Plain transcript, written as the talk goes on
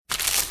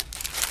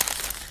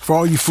For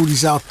all you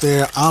foodies out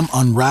there, I'm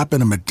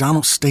unwrapping a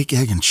McDonald's steak,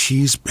 egg, and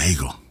cheese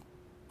bagel.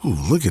 Ooh,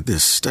 look at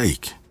this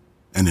steak.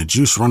 And the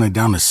juice running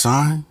down the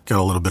side.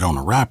 Got a little bit on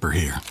the wrapper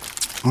here.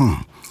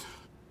 And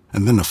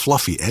then the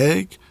fluffy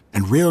egg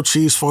and real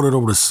cheese folded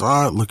over the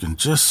side, looking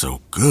just so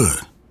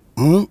good.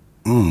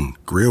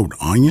 Grilled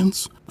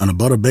onions and a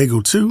butter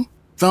bagel too.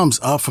 Thumbs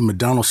up for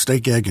McDonald's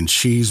steak, egg, and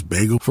cheese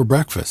bagel for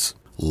breakfast.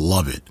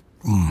 Love it.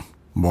 I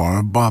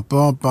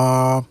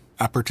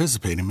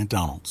participate in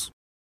McDonald's.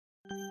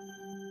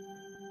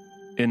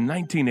 In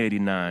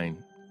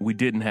 1989, we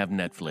didn't have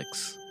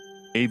Netflix.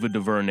 Ava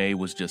DuVernay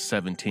was just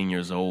 17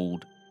 years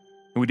old.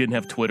 We didn't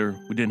have Twitter.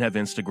 We didn't have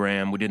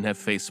Instagram. We didn't have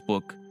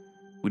Facebook.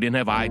 We didn't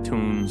have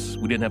iTunes.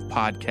 We didn't have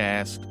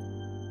podcasts.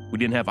 We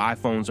didn't have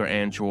iPhones or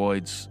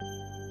Androids.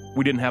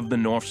 We didn't have the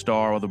North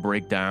Star or the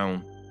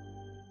Breakdown.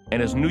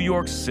 And as New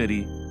York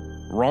City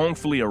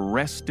wrongfully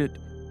arrested,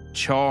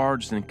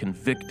 charged, and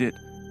convicted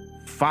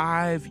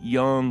 5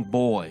 young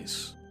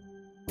boys,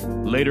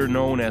 later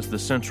known as the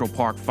Central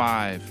Park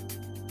Five,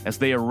 as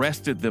they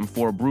arrested them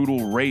for a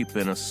brutal rape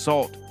and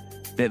assault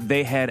that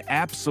they had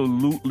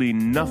absolutely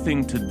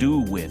nothing to do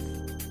with.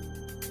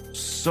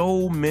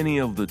 So many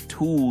of the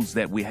tools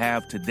that we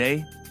have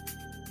today,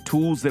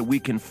 tools that we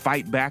can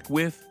fight back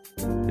with,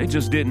 they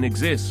just didn't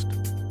exist.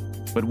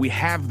 But we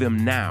have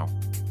them now.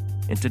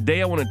 And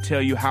today I want to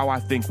tell you how I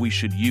think we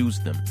should use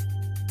them.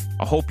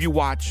 I hope you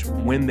watch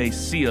When They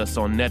See Us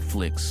on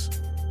Netflix.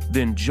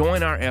 Then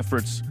join our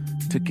efforts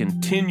to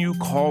continue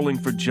calling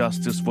for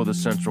justice for the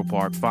Central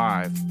Park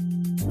Five.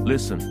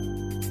 Listen,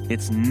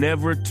 it's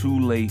never too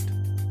late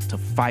to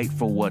fight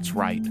for what's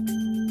right.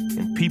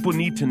 And people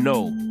need to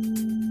know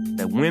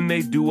that when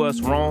they do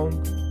us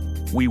wrong,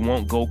 we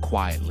won't go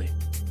quietly.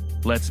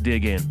 Let's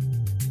dig in.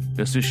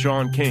 This is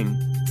Sean King,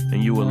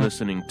 and you are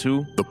listening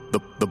to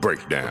The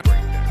Breakdown.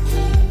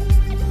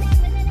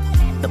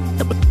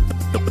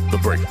 The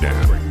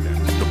Breakdown.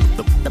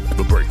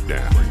 The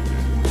Breakdown.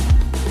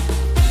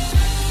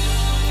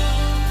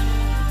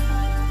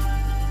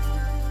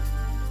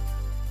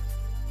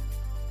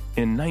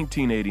 In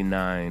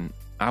 1989,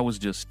 I was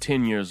just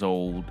 10 years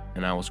old,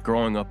 and I was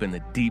growing up in the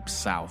Deep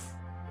South.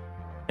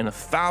 And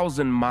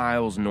 1,000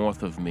 miles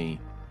north of me,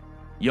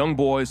 young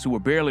boys who were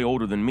barely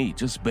older than me,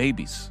 just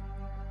babies,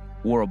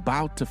 were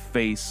about to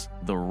face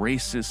the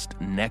racist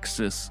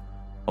nexus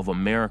of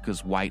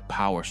America's white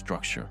power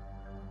structure,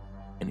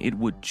 and it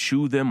would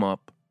chew them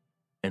up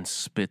and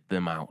spit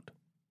them out.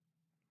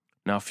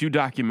 Now, a few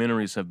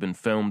documentaries have been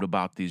filmed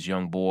about these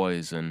young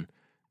boys and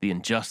the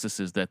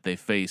injustices that they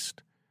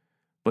faced,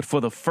 but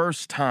for the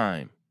first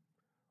time,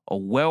 a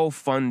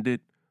well-funded,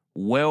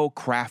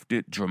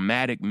 well-crafted,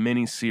 dramatic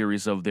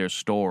miniseries of their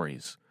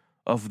stories,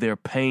 of their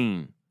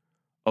pain,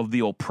 of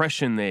the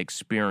oppression they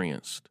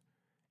experienced,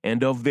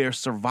 and of their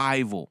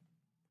survival.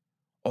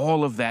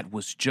 All of that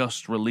was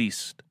just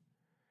released.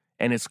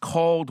 And it's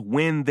called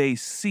When They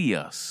See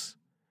Us.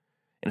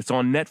 And it's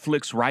on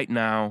Netflix right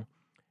now.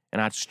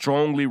 And I'd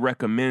strongly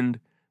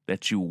recommend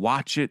that you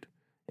watch it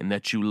and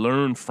that you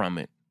learn from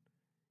it.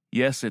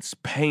 Yes, it's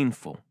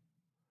painful,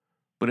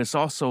 but it's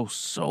also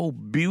so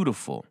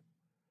beautiful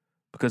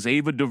because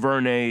Ava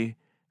DuVernay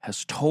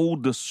has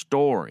told the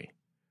story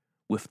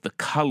with the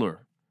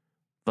color,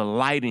 the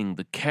lighting,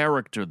 the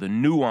character, the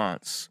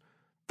nuance,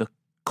 the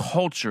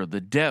culture,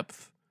 the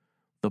depth,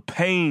 the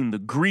pain, the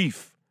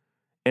grief,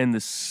 and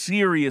the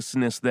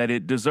seriousness that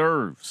it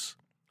deserves.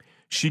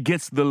 She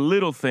gets the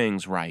little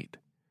things right.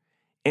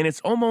 And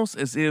it's almost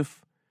as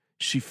if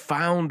she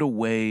found a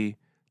way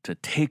to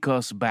take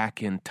us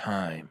back in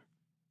time.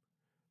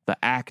 The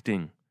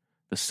acting,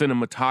 the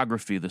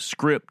cinematography, the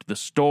script, the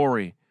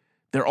story,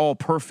 they're all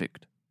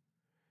perfect.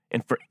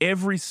 And for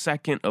every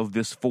second of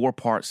this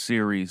 4-part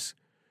series,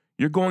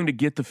 you're going to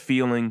get the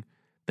feeling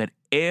that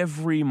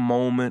every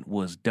moment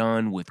was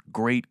done with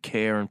great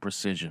care and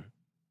precision.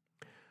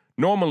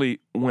 Normally,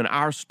 when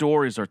our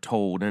stories are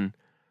told, and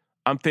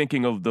I'm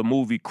thinking of the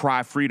movie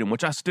Cry Freedom,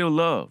 which I still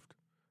loved.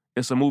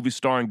 It's a movie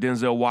starring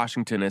Denzel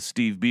Washington as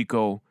Steve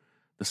Biko,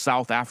 the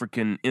South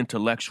African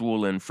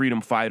intellectual and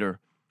freedom fighter.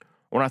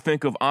 When I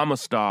think of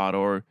Amistad,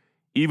 or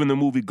even the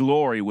movie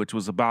Glory, which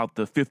was about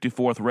the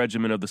 54th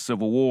Regiment of the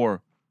Civil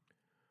War,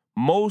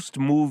 most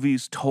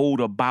movies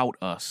told about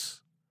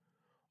us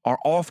are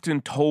often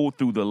told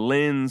through the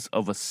lens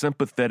of a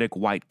sympathetic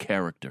white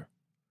character.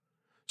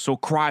 So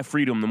Cry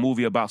Freedom, the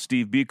movie about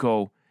Steve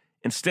Biko,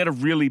 instead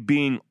of really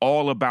being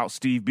all about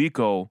Steve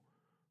Biko,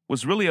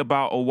 was really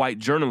about a white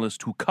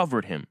journalist who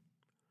covered him.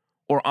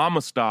 Or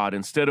Amistad,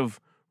 instead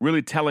of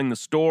really telling the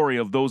story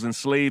of those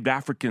enslaved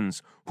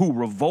Africans who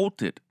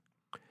revolted,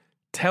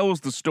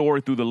 tells the story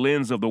through the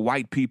lens of the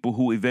white people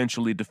who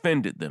eventually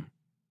defended them.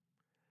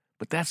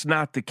 But that's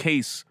not the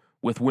case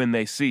with When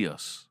They See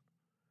Us.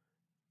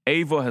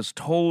 Ava has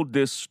told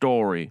this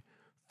story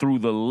through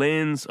the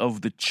lens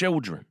of the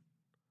children,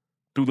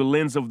 through the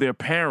lens of their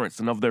parents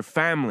and of their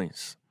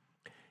families.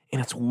 And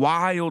it's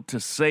wild to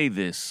say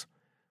this,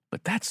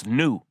 but that's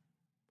new.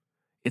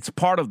 It's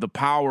part of the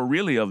power,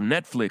 really, of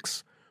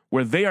Netflix,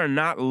 where they are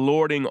not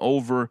lording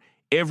over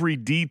every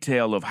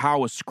detail of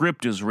how a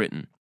script is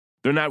written.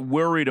 They're not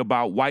worried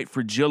about white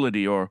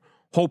fragility or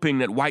hoping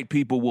that white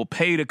people will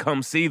pay to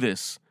come see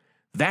this.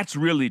 That's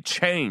really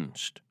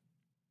changed.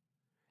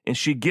 And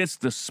she gets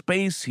the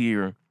space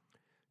here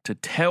to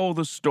tell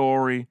the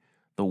story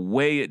the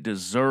way it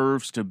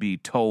deserves to be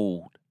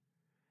told.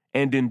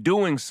 And in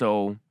doing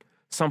so,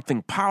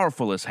 something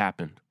powerful has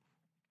happened.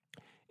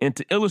 And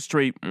to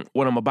illustrate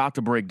what I'm about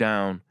to break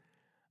down,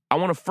 I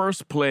want to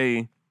first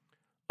play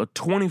a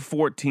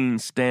 2014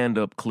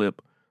 stand-up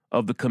clip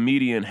of the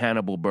comedian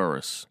Hannibal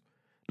Buress.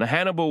 Now,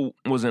 Hannibal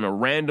was in a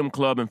random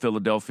club in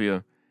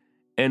Philadelphia,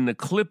 and the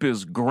clip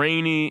is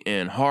grainy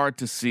and hard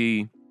to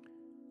see,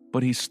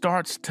 but he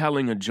starts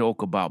telling a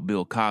joke about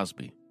Bill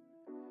Cosby.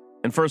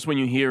 And first, when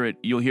you hear it,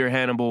 you'll hear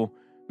Hannibal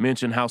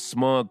mention how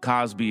smug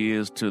Cosby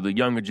is to the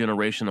younger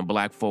generation of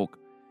black folk.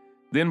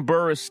 Then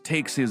Buress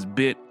takes his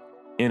bit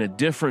in a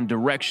different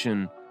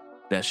direction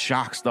that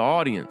shocks the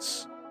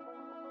audience.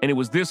 And it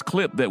was this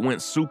clip that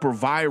went super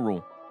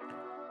viral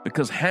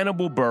because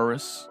Hannibal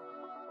Buress,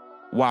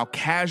 while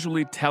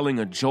casually telling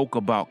a joke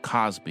about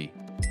Cosby,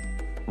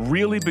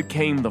 really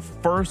became the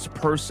first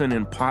person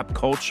in pop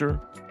culture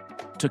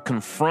to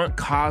confront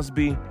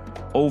Cosby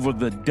over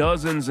the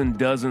dozens and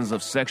dozens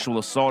of sexual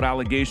assault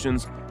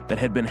allegations that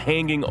had been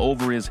hanging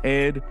over his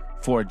head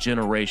for a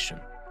generation.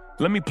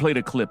 Let me play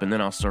the clip and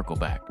then I'll circle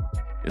back.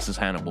 This is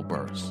Hannibal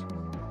Buress.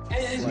 And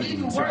it's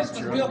even worse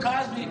because Bill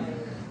Cosby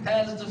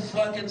has the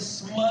fucking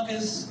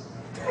smuggest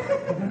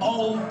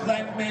old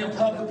black man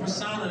public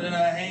persona that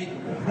I hate.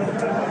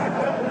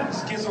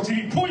 This kid's on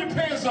TV. Pull your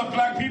pants up,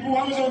 black people.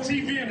 I was on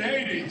TV in the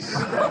 80s.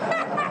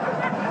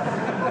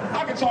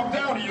 I can talk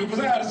down to you because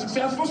I had a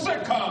successful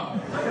sitcom.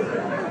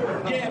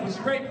 Yeah, but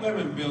you rape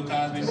women, Bill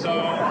Cosby,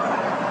 so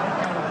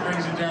kind of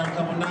brings you down a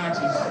couple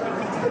notches.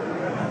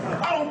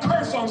 I don't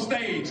curse on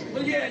stage.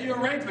 But yeah, you're a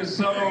rapist,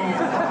 so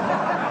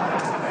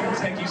it'll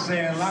take you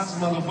saying lots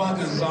of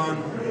motherfuckers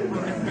on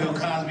Bill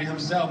Cosby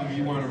himself if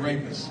you weren't a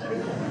rapist.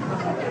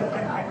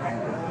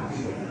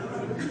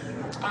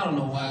 I don't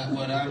know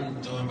what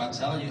I'm doing by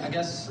telling you. I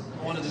guess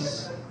I want to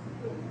just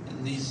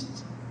at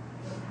least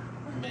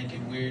make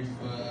it weird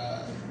for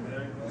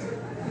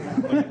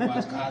when you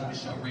watch Cosby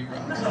Show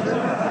reruns.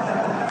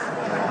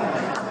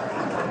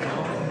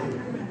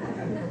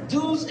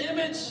 Dude's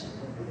image,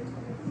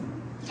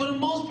 for the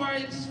most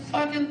part, it's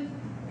fucking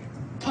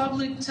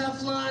public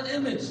Teflon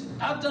image.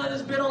 I've done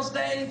this bit on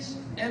stage,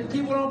 and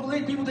people don't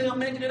believe. People think I'm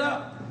making it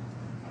up.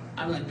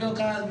 I'm like, Bill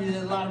Cosby,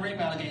 there's a lot of rape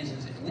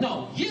allegations.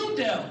 No, you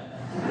do.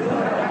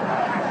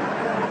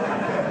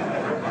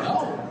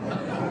 No.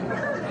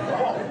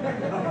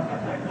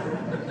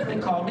 They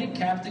call me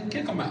Captain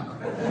Kick 'em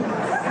Out.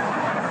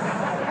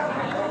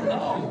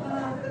 No.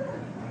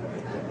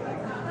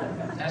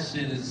 That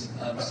shit is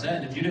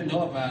upsetting. If you didn't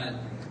know about it,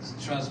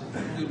 trust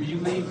me. When you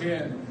leave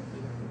here,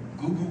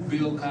 Google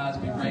Bill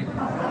Cosby rape. It's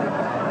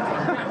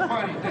not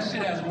funny. This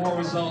shit has more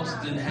results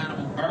than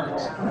Hannibal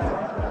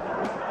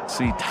Buress.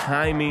 See,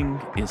 timing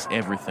is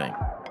everything.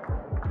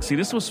 See,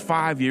 this was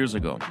 5 years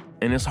ago,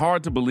 and it's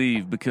hard to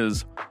believe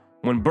because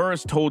when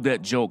Buress told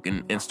that joke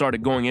and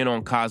started going in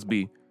on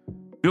Cosby,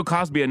 Bill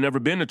Cosby had never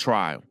been to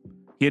trial.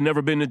 He had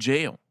never been to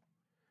jail.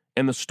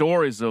 And the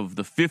stories of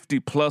the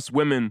 50-plus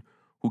women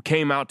who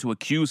came out to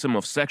accuse him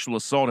of sexual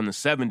assault in the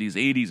 70s,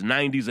 80s,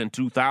 90s, and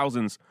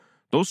 2000s,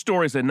 those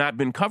stories had not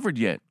been covered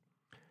yet.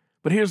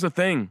 But here's the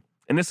thing,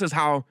 and this is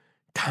how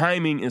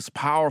timing is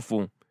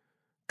powerful.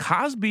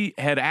 Cosby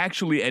had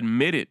actually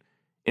admitted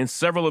in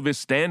several of his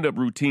stand-up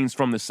routines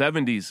from the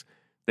 70s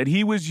that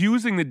he was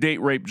using the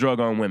date rape drug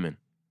on women.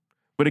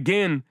 But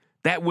again,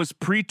 that was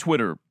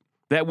pre-Twitter.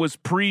 That was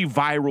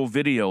pre-viral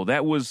video.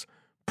 That was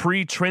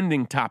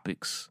pre-trending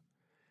topics.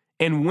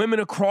 And women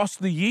across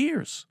the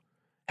years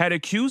had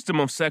accused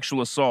him of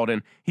sexual assault,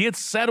 and he had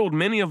settled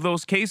many of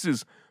those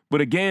cases. But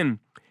again,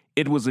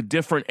 it was a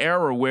different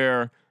era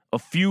where a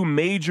few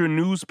major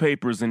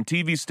newspapers and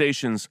TV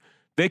stations,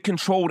 they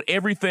controlled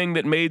everything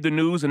that made the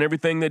news and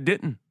everything that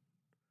didn't.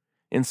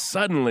 And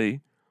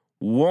suddenly,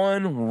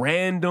 one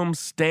random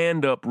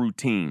stand-up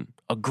routine,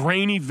 a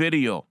grainy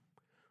video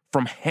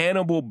from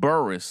Hannibal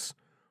Buress,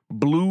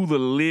 blew the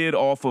lid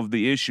off of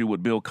the issue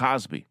with Bill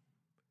Cosby.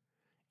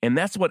 And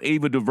that's what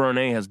Ava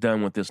DuVernay has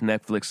done with this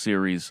Netflix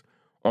series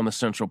on the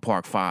Central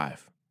Park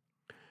Five.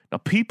 Now,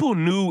 people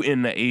knew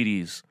in the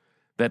 80s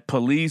that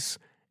police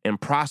and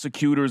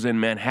prosecutors in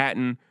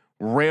Manhattan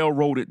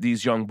railroaded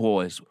these young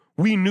boys.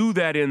 We knew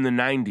that in the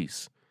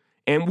 90s.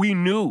 And we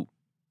knew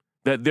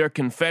that their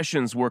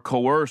confessions were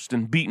coerced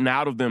and beaten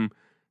out of them.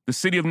 The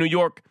city of New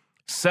York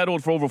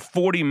settled for over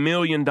 $40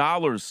 million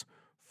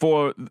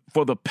for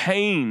the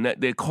pain that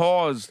they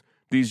caused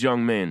these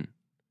young men.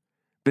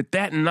 But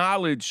that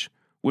knowledge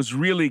was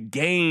really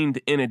gained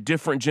in a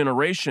different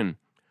generation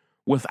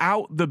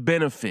without the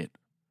benefit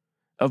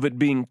of it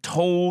being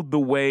told the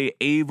way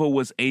Ava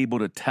was able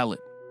to tell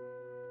it.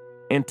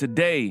 And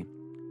today,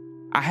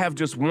 I have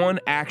just one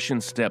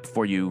action step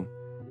for you.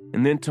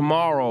 And then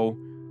tomorrow,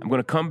 I'm going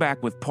to come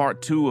back with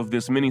part 2 of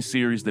this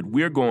mini-series that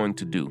we're going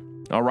to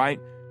do. All right?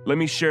 let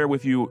me share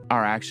with you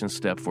our action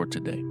step for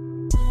today.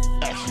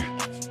 Action,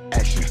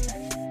 action,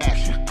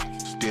 action.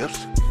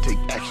 Steps, take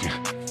action,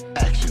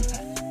 action,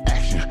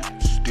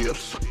 action,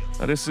 steps.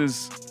 Now, this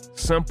is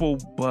simple,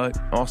 but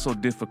also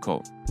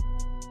difficult.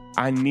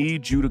 I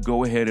need you to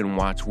go ahead and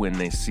watch When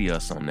They See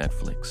Us on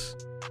Netflix.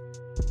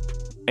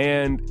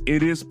 And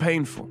it is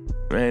painful,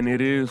 and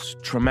it is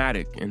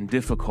traumatic and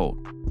difficult,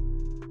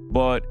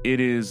 but it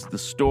is the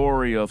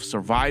story of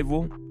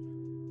survival.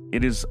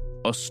 It is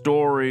a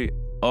story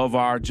of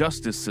our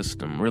justice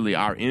system, really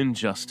our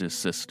injustice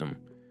system.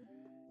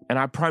 And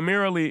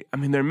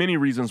there are many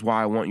reasons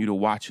why I want you to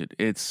watch it.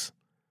 It's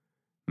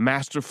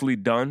masterfully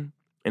done,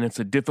 and it's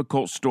a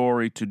difficult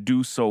story to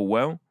do so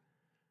well.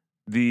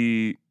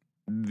 The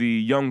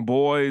young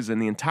boys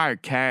and the entire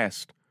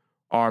cast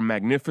are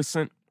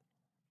magnificent,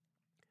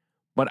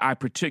 but I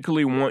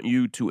particularly want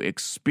you to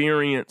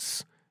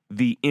experience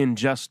the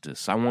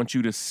injustice. I want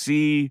you to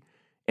see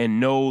and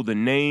know the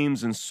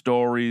names and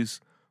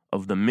stories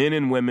of the men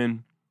and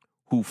women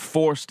who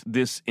forced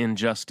this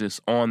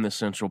injustice on the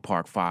Central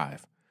Park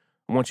Five.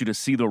 I want you to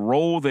see the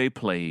role they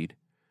played,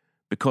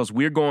 because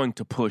we're going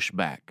to push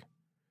back.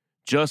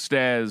 Just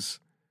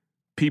as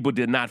people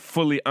did not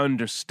fully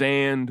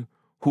understand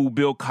who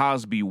Bill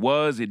Cosby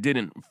was, it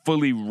didn't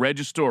fully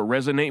register or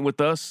resonate with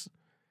us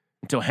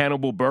until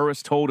Hannibal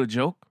Buress told a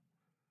joke.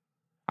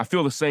 I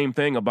feel the same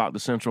thing about the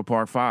Central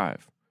Park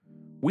Five.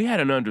 We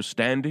had an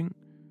understanding,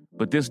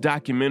 but this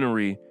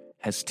documentary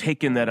has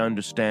taken that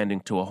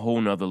understanding to a whole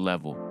nother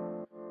level.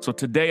 So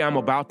today I'm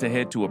about to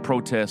head to a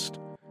protest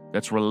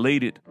that's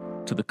related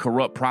to the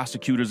corrupt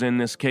prosecutors in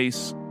this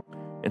case.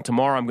 And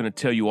tomorrow I'm going to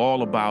tell you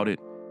all about it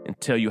and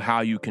tell you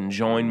how you can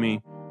join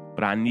me.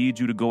 But I need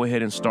you to go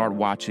ahead and start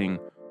watching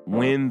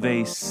When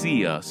They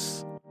See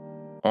Us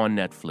on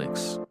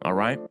Netflix. All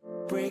right?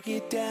 Break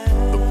it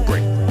down. The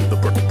breakdown.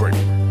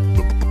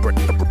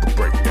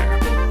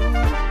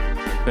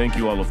 Thank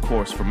you all, of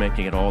course, for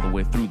making it all the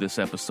way through this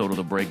episode of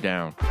The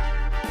Breakdown.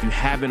 If you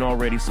haven't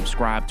already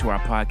subscribed to our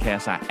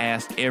podcast, I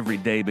ask every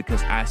day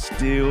because I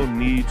still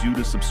need you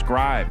to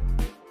subscribe.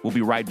 We'll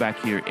be right back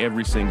here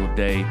every single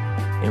day,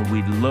 and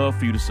we'd love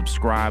for you to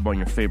subscribe on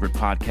your favorite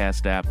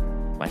podcast app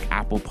like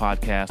Apple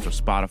Podcasts or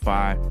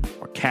Spotify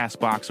or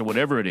CastBox or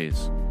whatever it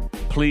is.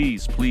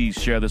 Please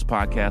share this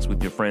podcast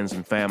with your friends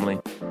and family,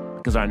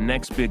 because our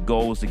next big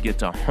goal is to get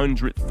to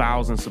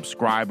 100,000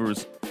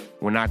 subscribers.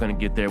 We're not going to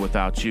get there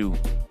without you.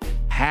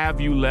 Have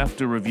you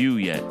left a review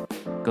yet?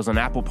 Because on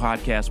Apple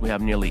Podcasts, we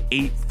have nearly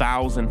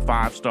 8,000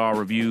 five-star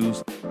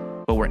reviews,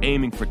 but we're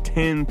aiming for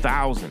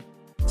 10,000.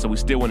 So we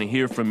still want to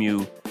hear from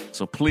you.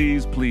 So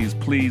please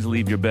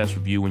leave your best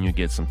review when you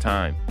get some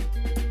time.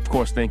 Of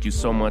course, thank you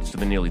so much to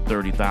the nearly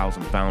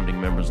 30,000 founding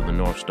members of the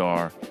North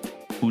Star,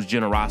 whose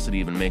generosity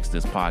even makes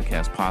this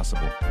podcast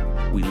possible.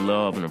 We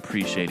love and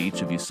appreciate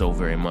each of you so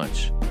very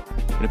much.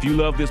 And if you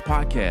love this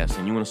podcast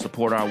and you want to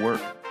support our work,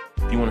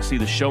 if you want to see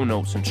the show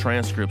notes and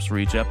transcripts for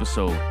each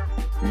episode,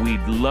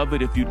 we'd love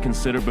it if you'd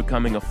consider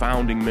becoming a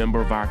founding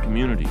member of our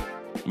community.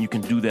 And you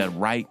can do that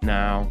right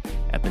now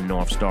at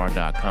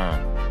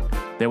thenorthstar.com.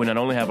 There we not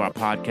only have our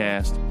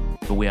podcast,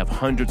 but we have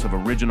hundreds of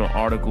original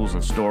articles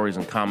and stories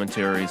and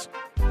commentaries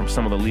from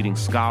some of the leading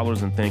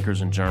scholars and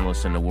thinkers and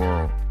journalists in the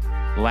world.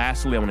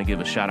 Lastly, I want to give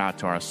a shout out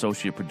to our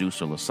associate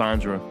producer,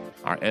 Lysandra,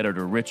 our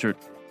editor, Richard,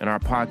 and our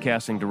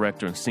podcasting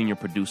director and senior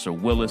producer,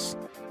 Willis,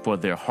 for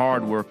their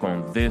hard work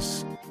on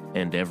this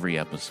and every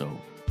episode.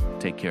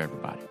 Take care,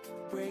 everybody.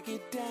 Break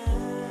it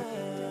down.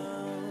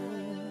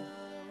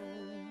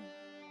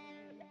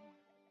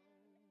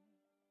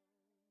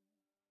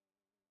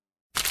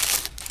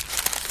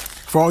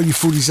 For all you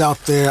foodies out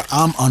there,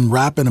 I'm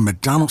unwrapping a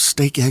McDonald's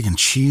steak, egg, and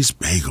cheese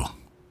bagel.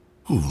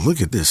 Ooh,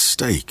 look at this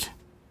steak.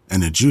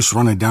 And the juice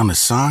running down the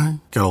side,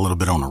 got a little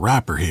bit on the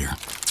wrapper here.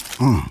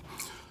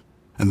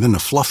 And then the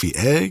fluffy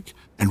egg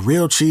and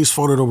real cheese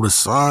folded over the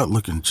side,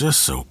 looking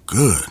just so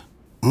good.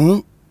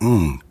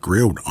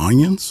 Grilled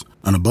onions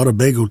and a butter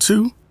bagel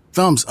too.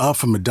 Thumbs up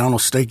for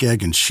McDonald's steak,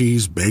 egg, and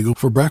cheese bagel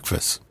for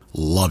breakfast.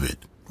 Love it.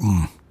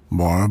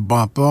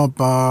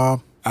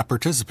 Ba-ba-ba-ba. I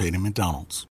participate in McDonald's.